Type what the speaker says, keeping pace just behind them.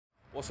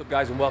What's up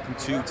guys, and welcome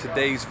to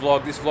today's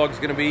vlog. This vlog is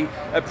going to be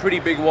a pretty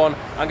big one.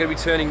 I'm going to be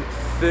turning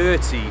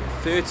 30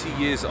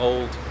 years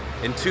old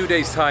in 2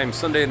 days time,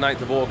 Sunday the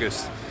 9th of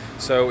August.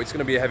 So it's going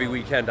to be a heavy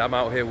weekend. I'm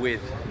out here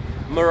with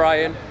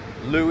Marion,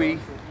 Louis,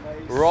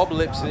 Rob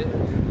Lipsit,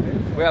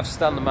 we have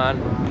Stan the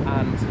Man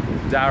and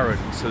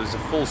Darren. So there's a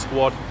full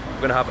squad.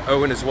 We're going to have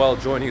Owen as well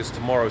joining us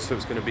tomorrow. So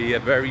it's going to be a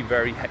very,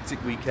 very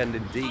hectic weekend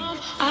indeed.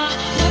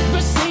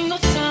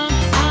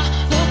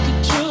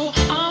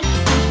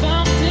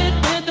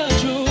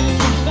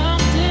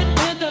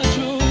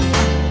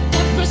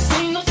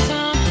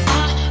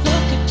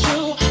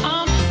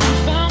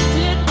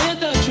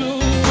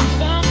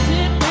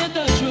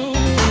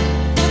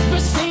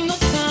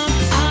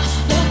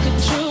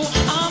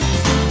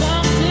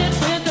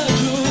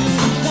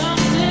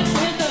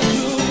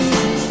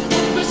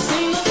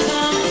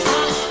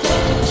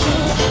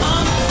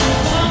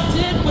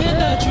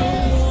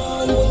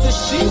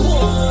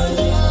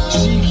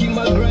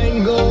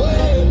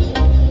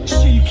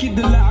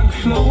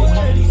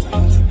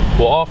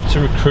 We're off to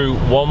recruit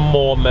one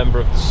more member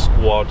of the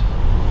squad.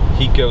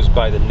 He goes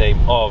by the name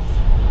of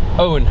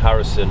Owen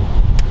Harrison.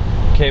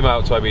 Came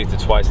out to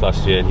Ibiza twice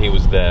last year and he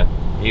was there.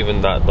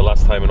 Even that the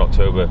last time in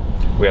October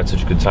we had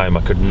such a good time,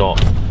 I could not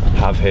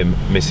have him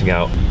missing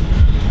out.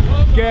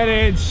 Get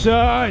in,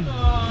 son!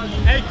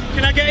 Hey,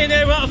 can I get in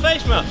there without a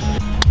face mask?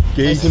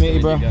 Nice to meet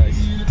you, bro. Nice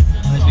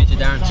to meet you,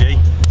 Darren. G.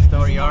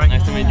 Story, alright?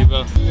 Nice to meet you,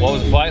 bro. What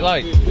was the flight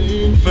like?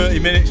 30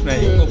 minutes,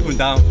 mate, up and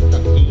down.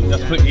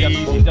 That's put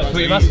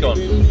your mask on?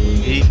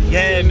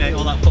 Yeah, mate,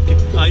 all that fucking...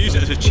 I use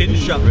it as a chin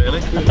strap, really.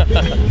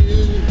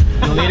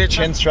 You'll need a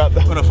chin strap,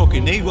 though. When I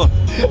fucking need one.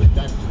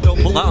 Don't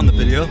put that on the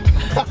video.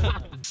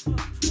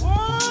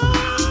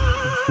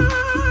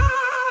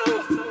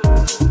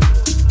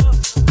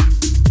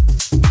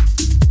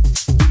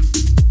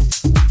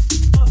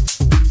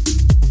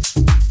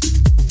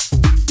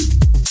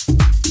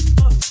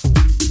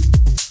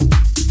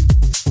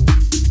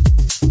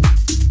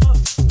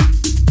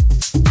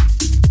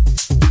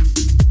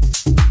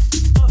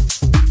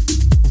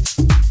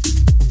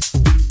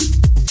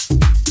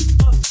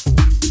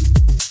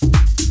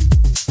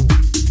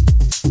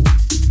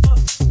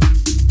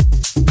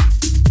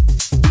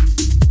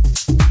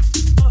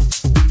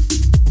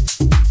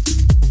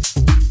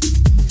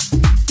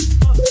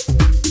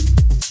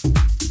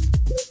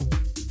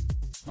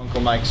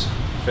 Mike's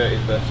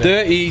 30th birthday.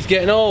 30, he's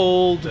getting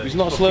old. He's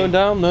not slowing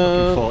down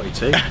though.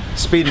 42.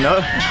 Speeding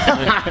up.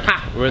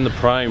 We're in the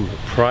prime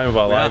of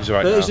our lives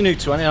right now. 30's a new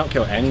 20, I don't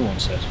care what anyone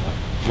says, man.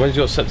 When's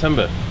your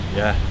September?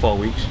 Yeah, 4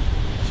 weeks.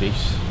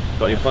 Jeez.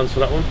 Got any plans for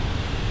that one?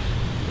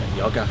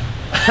 Yoga.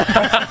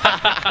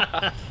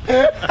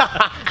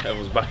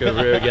 Everyone's back over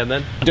here again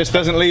then. Just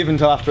doesn't leave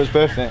until after his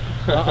birthday.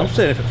 I'm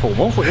staying here for 4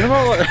 months, what do you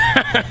know?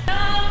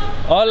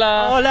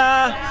 Hola!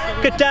 Hola!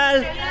 ¿Qué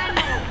tal?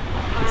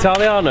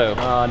 Italiano?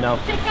 No. I'm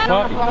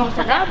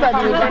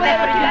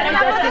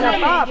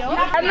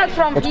not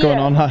from What's here. going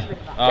on, lad?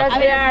 Just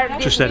we are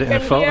Just editing a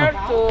photo. here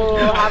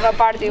to have a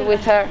party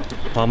with her.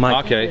 Well,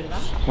 Mike. Okay.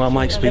 Well,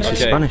 Mike speaks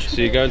Spanish.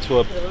 So you're going to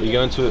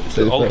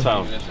Old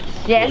Town?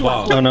 Yes.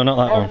 Wow. Oh no, not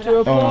that one. Oh,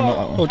 no, not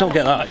that one. Oh, don't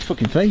get that. It's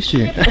fucking face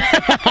you.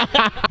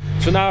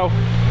 So now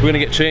we're going to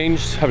get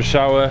changed, have a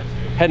shower,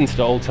 head into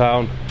the Old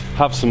Town,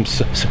 have some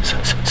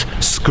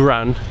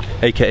scran,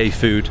 aka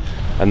food,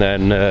 and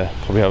then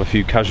probably have a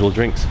few casual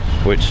drinks,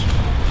 which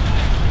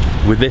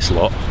with this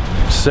lot,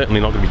 certainly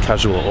not going to be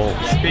casual at all.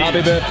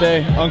 Happy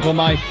birthday, Uncle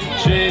Mike.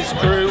 Cheers,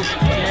 crew.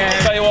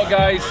 Cheers. Tell you what,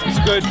 guys, it's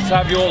good to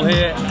have you all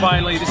here.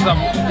 Finally, this is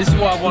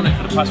what I've wanted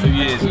for the past few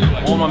years.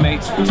 All my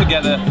mates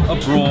together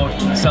abroad,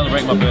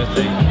 celebrate my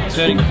birthday.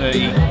 Turning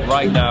 30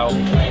 right now.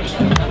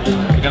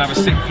 We're gonna have a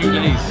sick few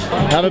days.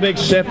 Have a big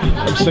sip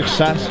of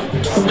success.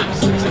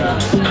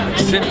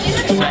 Sip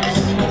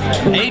success.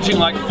 Aging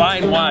like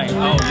fine wine.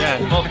 Oh yeah,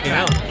 fucking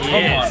hell.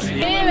 Yes.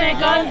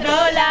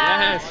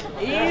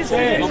 Yes.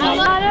 I'm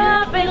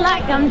hopping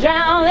like I'm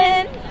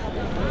drowning,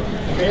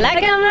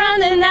 like I'm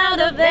running out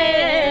of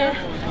air.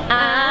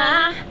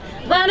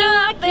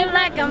 Hopping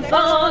like I'm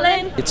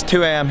falling. It's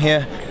 2 AM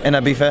here in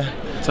Ibiza,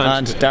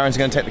 and Darren's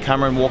going to take the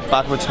camera and walk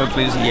backwards.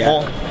 Hopefully, he doesn't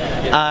fall.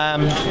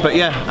 But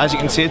yeah, as you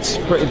can see, it's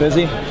pretty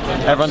busy.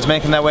 Everyone's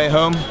making their way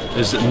home.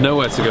 There's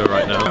nowhere to go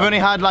right now. I've only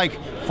had like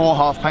 4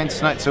 half pints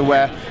tonight, so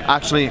we're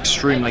actually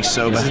extremely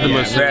sober. This is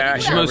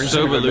the most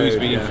sober Louis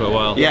been in for a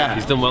while. Yeah.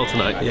 He's done well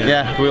tonight.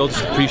 Yeah. Can we all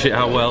just appreciate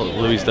how well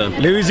Louis done?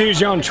 Louis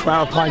usually on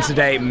 12 pints a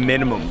day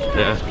minimum.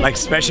 Yeah. Like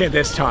especially at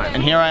this time.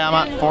 And here I am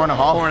at 4.5.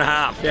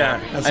 4.5, yeah.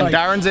 That's And like,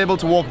 Darren's able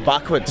to walk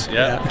backwards.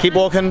 Yeah. Keep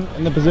walking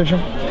in the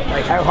position.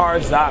 like how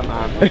hard is that,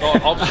 man?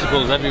 Got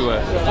obstacles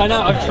everywhere. I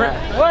know, I've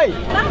Wait!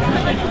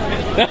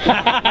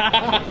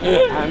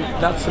 And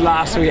that's the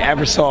last we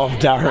ever saw of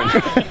Darren.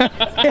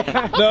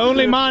 The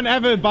only man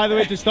ever, by the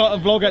way, to start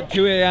a vlog at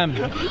 2 AM.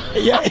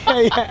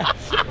 yeah.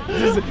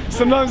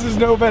 Sometimes there's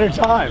no better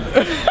time.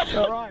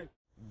 Alright.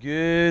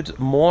 Good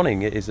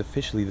morning. It is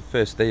officially the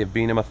first day of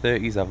being in my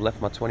 30s. I've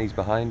left my 20s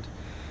behind.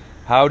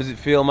 How does it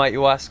feel, might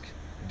you ask?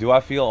 Do I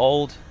feel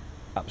old?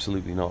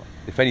 Absolutely not.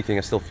 If anything,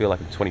 I still feel like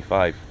I'm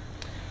 25.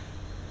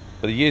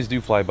 but the years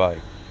do fly by.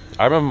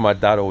 I remember my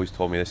dad always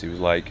told me this. He was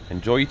like,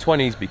 enjoy your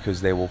 20s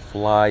because they will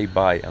fly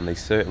by, and they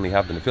certainly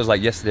have done. It feels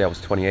like yesterday I was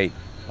 28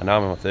 and now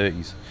I'm in my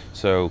 30s.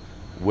 So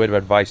word of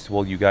advice to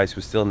all you guys who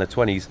are still in their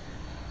 20s,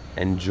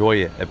 enjoy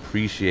it,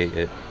 appreciate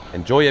it,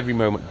 enjoy every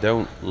moment.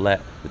 Don't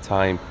let the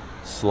time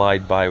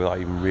slide by without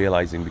even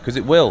realizing, because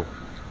it will.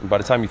 And by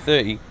the time you're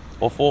 30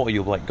 or 40,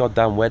 you'll be like, God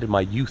damn, where did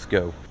my youth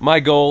go? My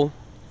goal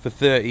for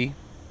 30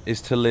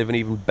 is to live an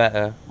even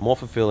better, more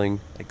fulfilling,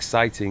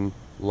 exciting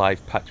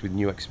life packed with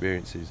new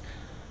experiences.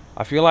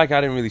 I feel like I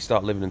didn't really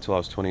start living until I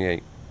was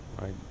 28.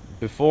 Right?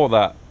 Before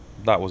that,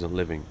 that wasn't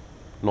living.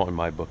 Not in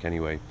my book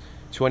anyway.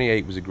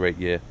 28 was a great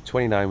year.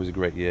 29 was a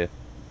great year.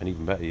 An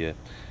even better year.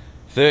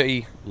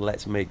 30,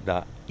 let's make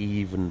that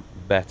even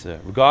better.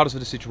 Regardless of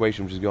the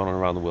situation which is going on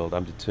around the world,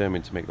 I'm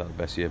determined to make that the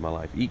best year of my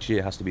life. Each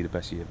year has to be the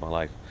best year of my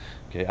life.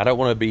 Okay, I don't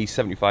want to be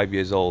 75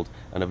 years old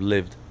and have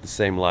lived the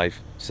same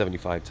life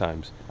 75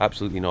 times.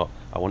 Absolutely not.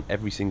 I want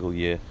every single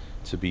year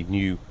to be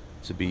new,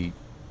 to be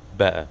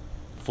better,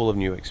 full of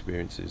new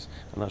experiences,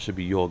 and that should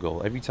be your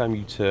goal. Every time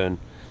you turn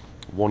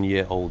 1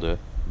 year older,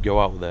 go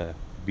out there,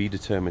 be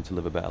determined to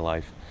live a better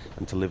life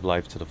and to live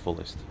life to the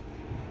fullest.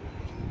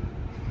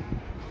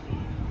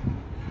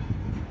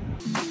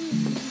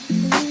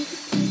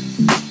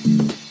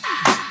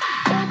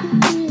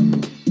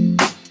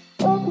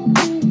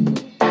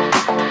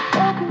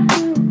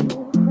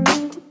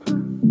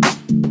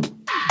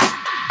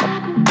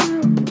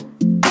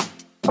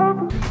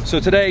 So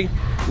today,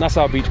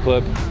 Nassau Beach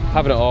Club,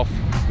 having it off.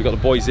 We've got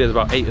the boys here, there's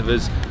about 8 of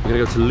us. We're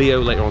gonna go to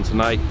Leo later on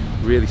tonight.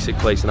 Really sick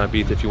place in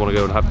Ibiza if you wanna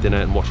go and have dinner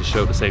and watch a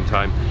show at the same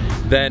time.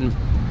 Then,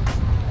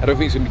 I don't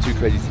think it's gonna be too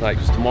crazy tonight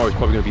because tomorrow is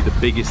probably gonna be the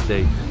biggest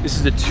day. This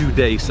is a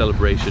 2-day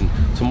celebration.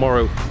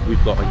 Tomorrow,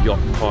 we've got a yacht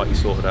party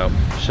sorted out.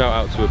 Shout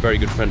out to a very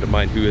good friend of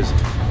mine who has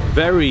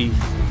very,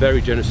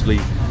 very generously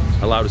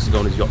allowed us to go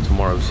on his yacht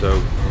tomorrow.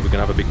 So we're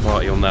gonna have a big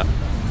party on that.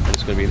 And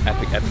it's going to be an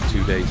epic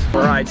 2 days.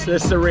 Alright, so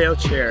this is the real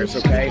cheers,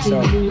 okay? So,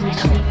 let me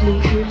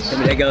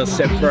take a little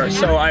sip first.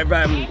 So I've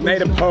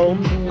made a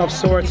poem of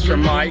sorts for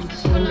Mike,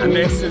 and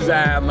this is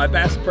my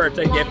best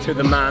birthday gift to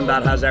the man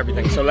that has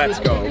everything. So let's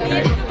go,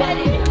 okay?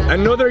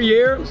 Another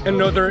year,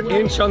 another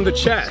inch on the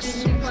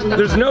chest.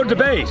 There's no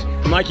debate,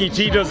 Mikey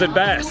G does it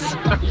best.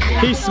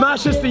 He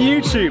smashes the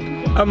YouTube,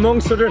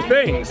 amongst other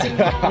things.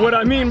 What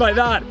I mean by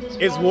that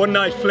is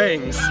one-night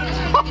flings.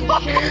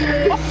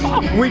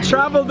 We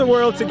traveled the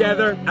world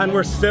together and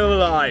we're still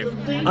alive.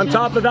 On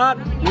top of that,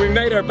 we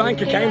made our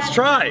bank accounts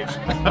thrive.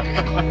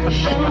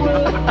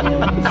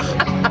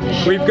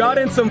 We've got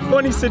in some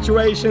funny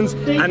situations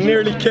and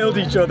nearly killed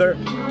each other,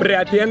 but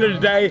at the end of the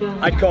day,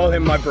 I'd call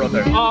him my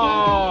brother.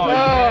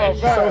 Oh,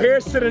 so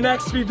here's to the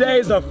next few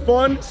days of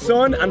fun,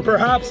 sun, and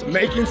perhaps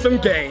making some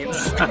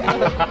gains.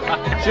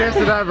 Cheers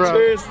to that, bro.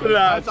 Cheers to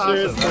that. That's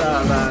cheers awesome. to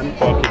that, man.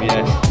 Fucking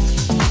yes.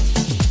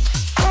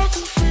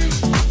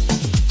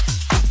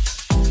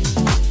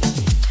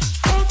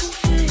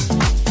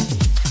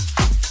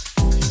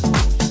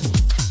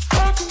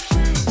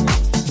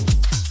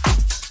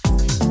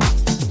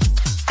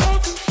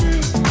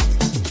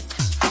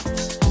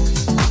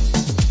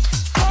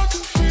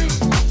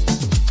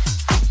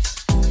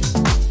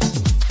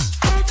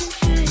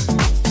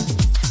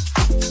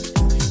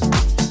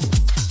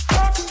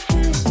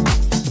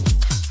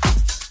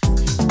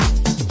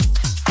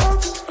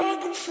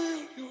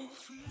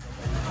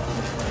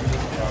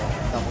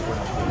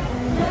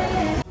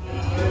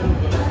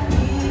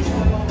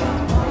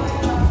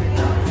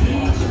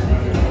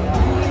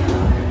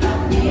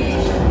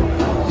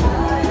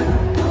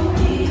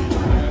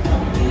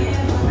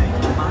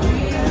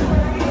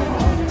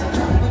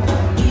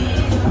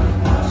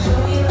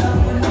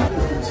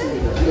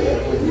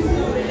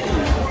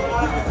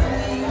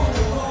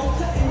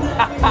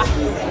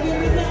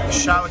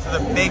 Shout out to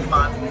the big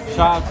man.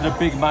 Shout out to the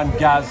big man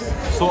Gaz,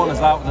 sorting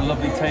us out with a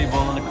lovely table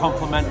and a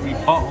complimentary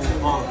bottle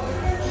of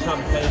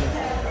champagne.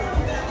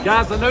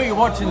 Gaz, I know you're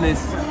watching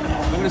this.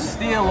 I'm going to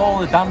steal all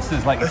the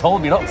dancers like you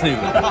told me not to.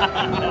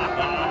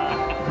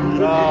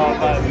 Oh,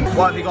 man.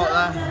 What have you got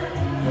there?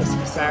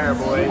 Whiskey sour,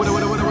 boys. What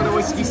a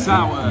whiskey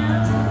sour.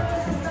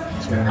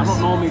 Cheers. I'm not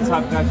normally the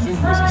type of guy to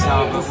drink whiskey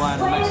sour, but when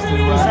next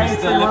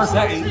to Mr.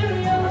 Lipsetti,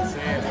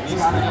 He's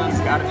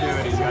got to do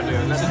it, he's got to do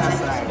it. Let's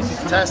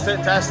test it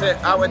out. Test it.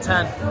 Out of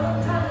 10.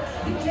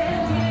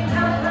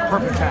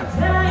 Perfect 10.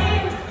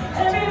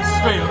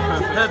 straight up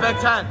perfect.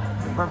 Perfect 10.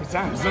 Perfect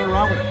 10. There's nothing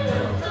wrong with it.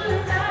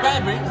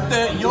 Baby,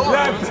 €30.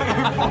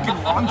 Yeah, fucking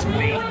on to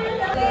me.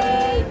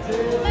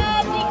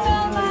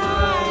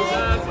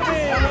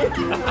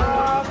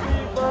 Happy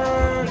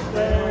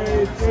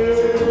birthday to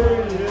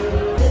you.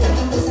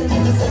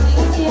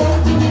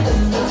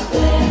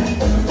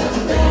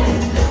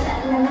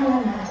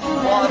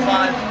 What a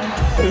vibe.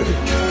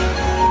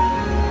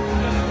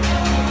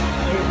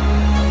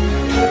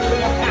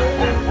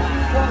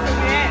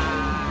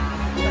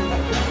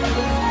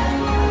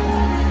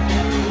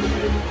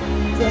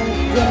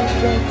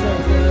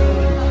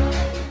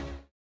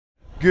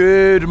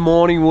 Good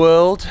morning,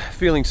 world.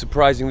 Feeling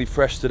surprisingly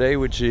fresh today,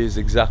 which is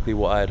exactly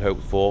what I had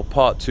hoped for.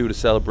 Part 2 of the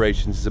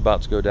celebrations is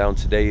about to go down.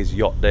 Today is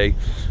yacht day,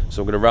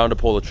 so I'm going to round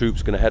up all the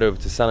troops, going to head over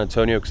to San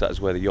Antonio because that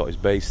is where the yacht is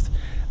based,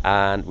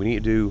 and we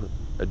need to do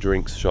a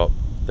drinks shop.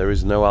 There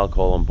is no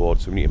alcohol on board,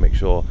 so we need to make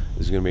sure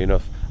there's going to be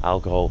enough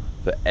alcohol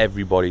for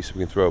everybody so we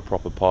can throw a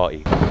proper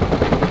party.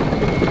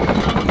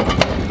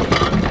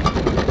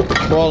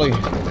 Wally.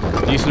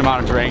 Decent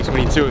amount of drinks.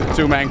 We need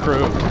two man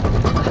crew,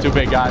 2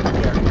 big guys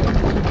here.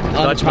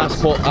 And a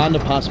passport.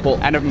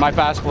 And my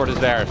passport is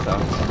there, so.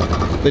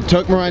 They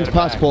took Marianne's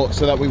passport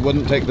so that we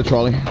wouldn't take the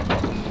trolley. Is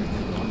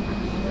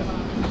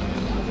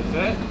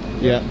it?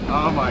 Yeah.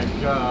 Oh my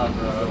god,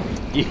 bro.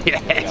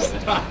 Yes!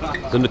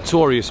 The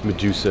notorious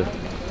Medusa.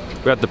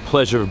 We had the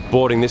pleasure of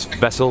boarding this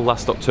vessel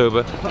last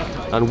October,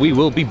 and we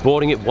will be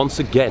boarding it once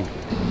again.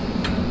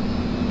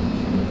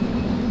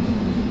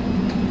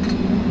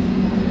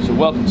 So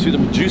welcome to the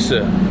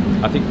Medusa.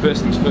 I think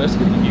first things first,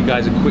 I'm going to give you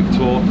guys a quick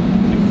tour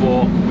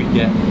before we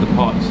get the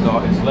party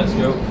started. So let's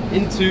go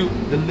into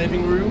the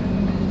living room.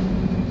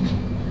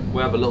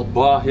 We have a little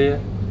bar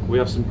here. We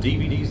have some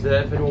DVDs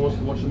there if anyone wants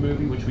to watch a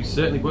movie, which we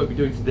certainly won't be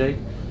doing today.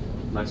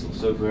 Nice little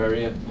sofa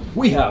area.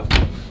 We have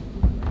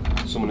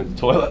someone in the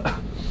toilet.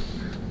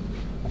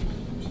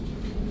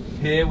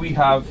 Here we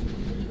have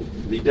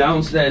the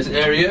downstairs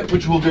area,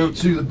 which will go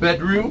to the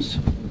bedrooms.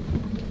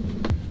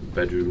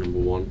 Bedroom number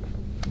 1.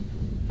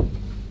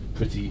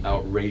 Pretty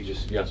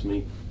outrageous, if you ask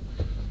me.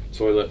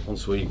 Toilet,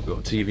 ensuite, we've got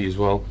a TV as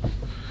well.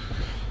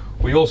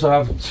 We also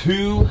have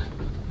 2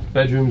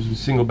 bedrooms with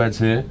single beds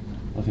here.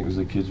 I think there's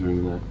a kids' room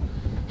in there.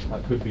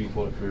 That could be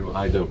for the crew,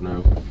 I don't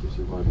know. This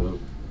is my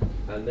boat.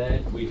 And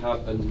then we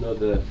have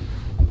another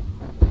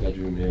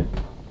bedroom here.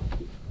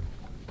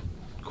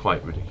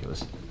 Quite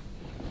ridiculous.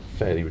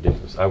 Fairly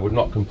ridiculous. I would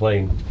not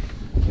complain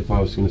if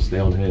I was going to stay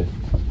on here.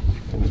 I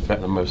think it's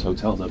better than most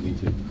hotels I've been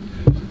to.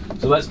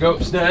 So let's go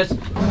upstairs.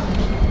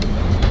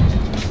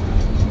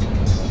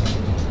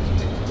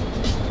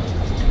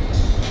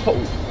 Oh.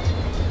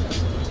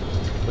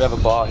 We have a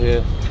bar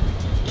here,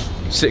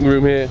 sitting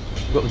room here,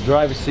 we've got the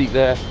driver's seat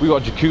there, we've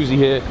got a jacuzzi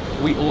here.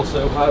 We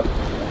also have a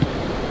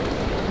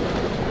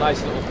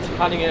nice little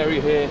tanning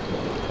area here,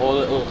 or a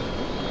little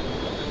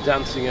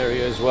dancing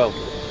area as well.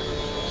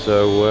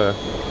 So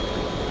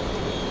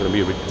it's going to be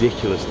a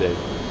ridiculous day.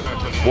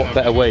 What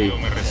better way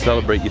to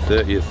celebrate your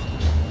 30th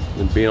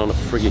than being on a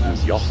friggin'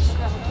 yacht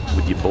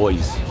with your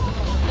boys?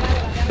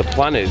 The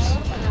plan is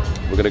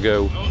we're going to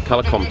go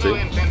Calicomte,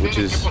 which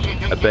is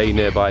a bay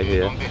nearby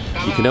here.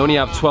 You can only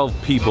have 12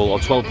 people or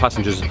 12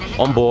 passengers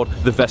on board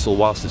the vessel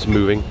whilst it's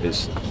moving.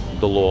 It's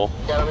the law.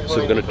 So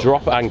we're going to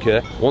drop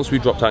anchor. Once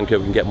we've dropped anchor,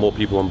 we can get more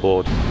people on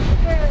board.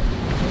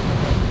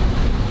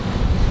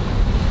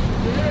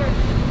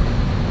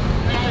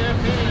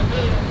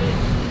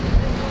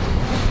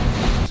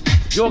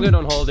 If you're going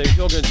on holiday, if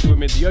you're going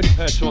swimming, the only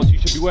pair of shorts you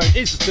should be wearing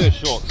is the third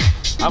shorts.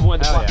 I've worn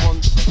the black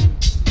ones.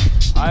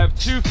 I have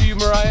 2 for you,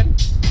 Marianne.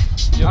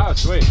 Oh,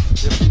 sweet.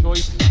 You have a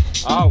choice.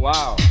 Oh,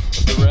 wow.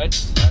 Of the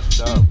reds. That's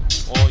dope.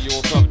 Or you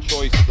also have a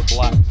choice of the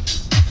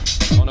blacks.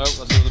 Oh no, that's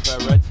another pair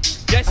of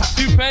reds. Yes, it's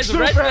 2 pairs of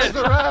reds. 2 pairs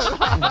of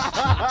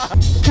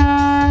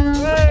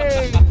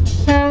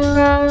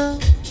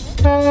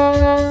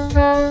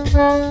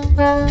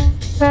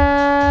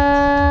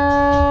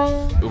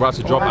We're about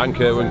to drop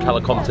anchor. We're in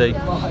Calicomte.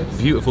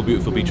 Beautiful,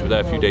 beautiful beach. We were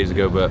there a few days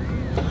ago, but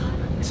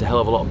it's a hell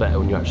of a lot better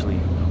when you're actually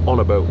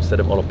on a boat instead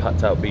of on a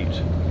packed out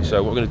beach.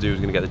 So what we're going to do is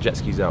we're going to get the jet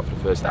skis out for the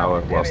first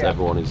hour whilst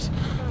everyone is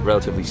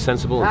relatively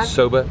sensible and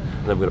sober,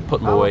 and then we're going to put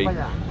them away,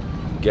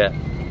 get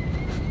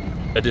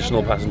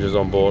additional passengers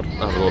on board, and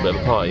have a little bit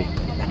of a party.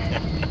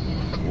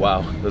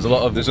 Wow, there's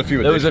a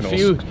few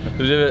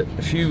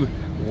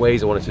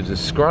ways I wanted to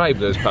describe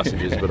those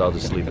passengers, but I'll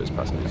just leave it as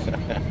passengers.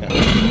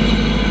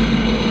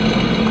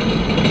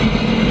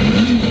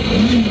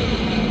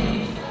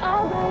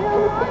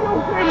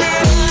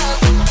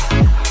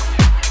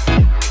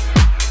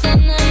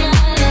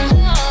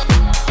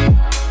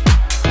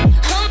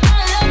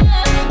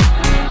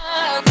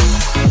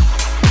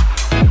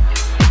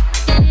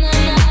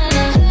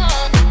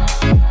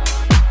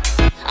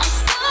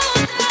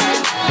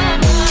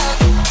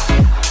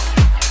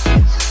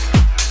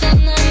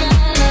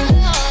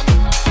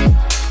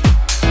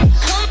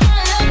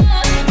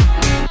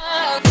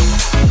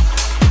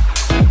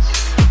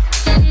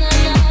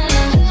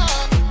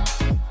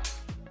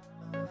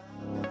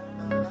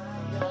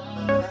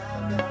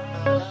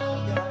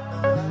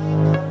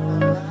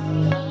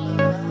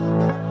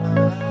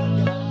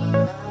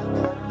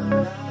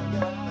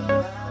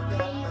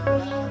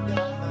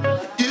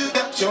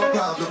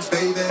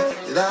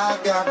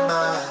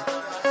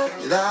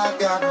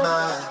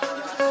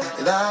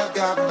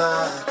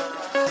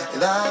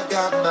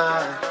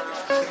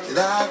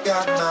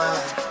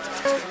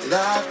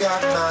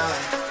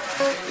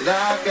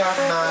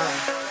 got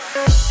mine.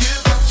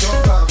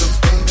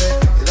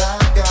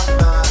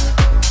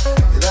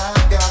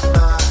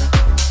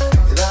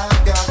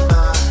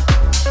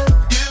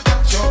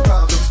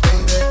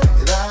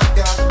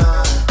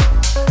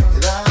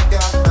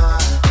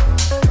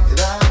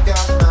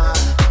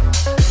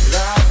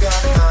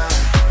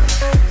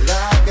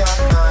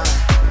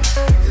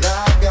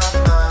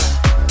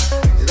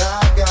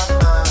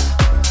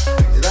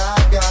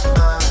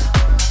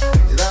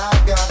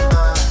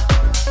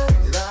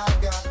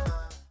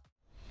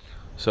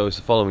 So it's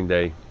the following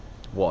day.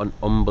 What an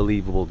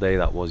unbelievable day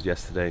that was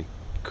yesterday.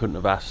 Couldn't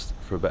have asked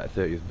for a better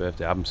 30th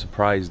birthday. I'm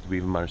surprised we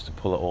even managed to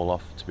pull it all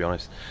off, to be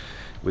honest,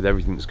 with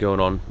everything that's going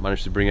on.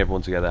 Managed to bring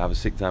everyone together, have a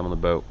sick time on the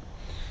boat.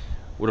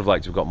 Would have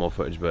liked to have got more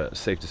footage, but it's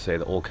safe to say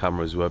that all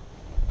cameras were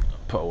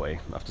put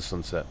away after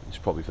sunset. It's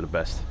probably for the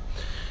best.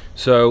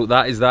 So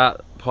that is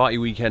that. Party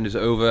weekend is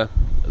over.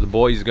 The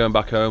boys are going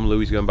back home.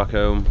 Louis is going back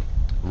home.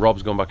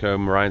 Rob's gone back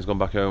home. Ryan's gone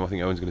back home. I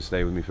think Owen's going to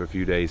stay with me for a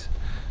few days.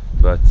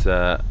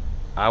 But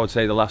I would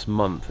say the last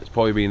month, it's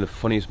probably been the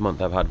funniest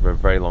month I've had for a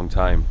very long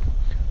time.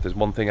 If there's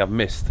one thing I've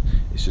missed,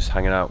 it's just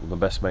hanging out with my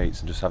best mates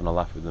and just having a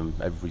laugh with them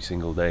every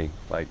single day.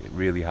 Like, it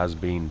really has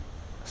been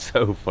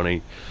so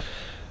funny.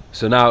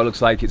 So now it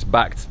looks like it's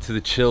back to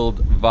the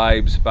chilled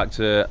vibes, back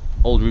to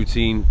old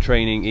routine,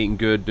 training, eating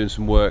good, doing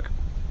some work,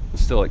 and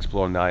still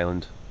exploring the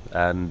island.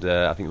 And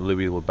I think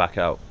Louis will back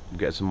out,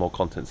 get some more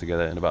content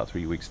together in about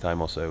 3 weeks'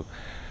 time or so.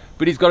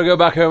 But he's got to go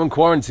back home and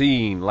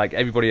quarantine, like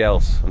everybody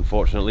else,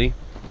 unfortunately.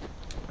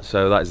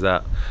 So that is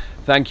that.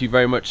 Thank you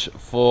very much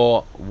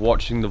for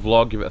watching the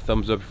vlog. Give it a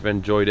thumbs up if you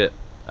enjoyed it,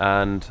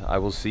 and I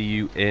will see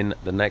you in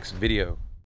the next video.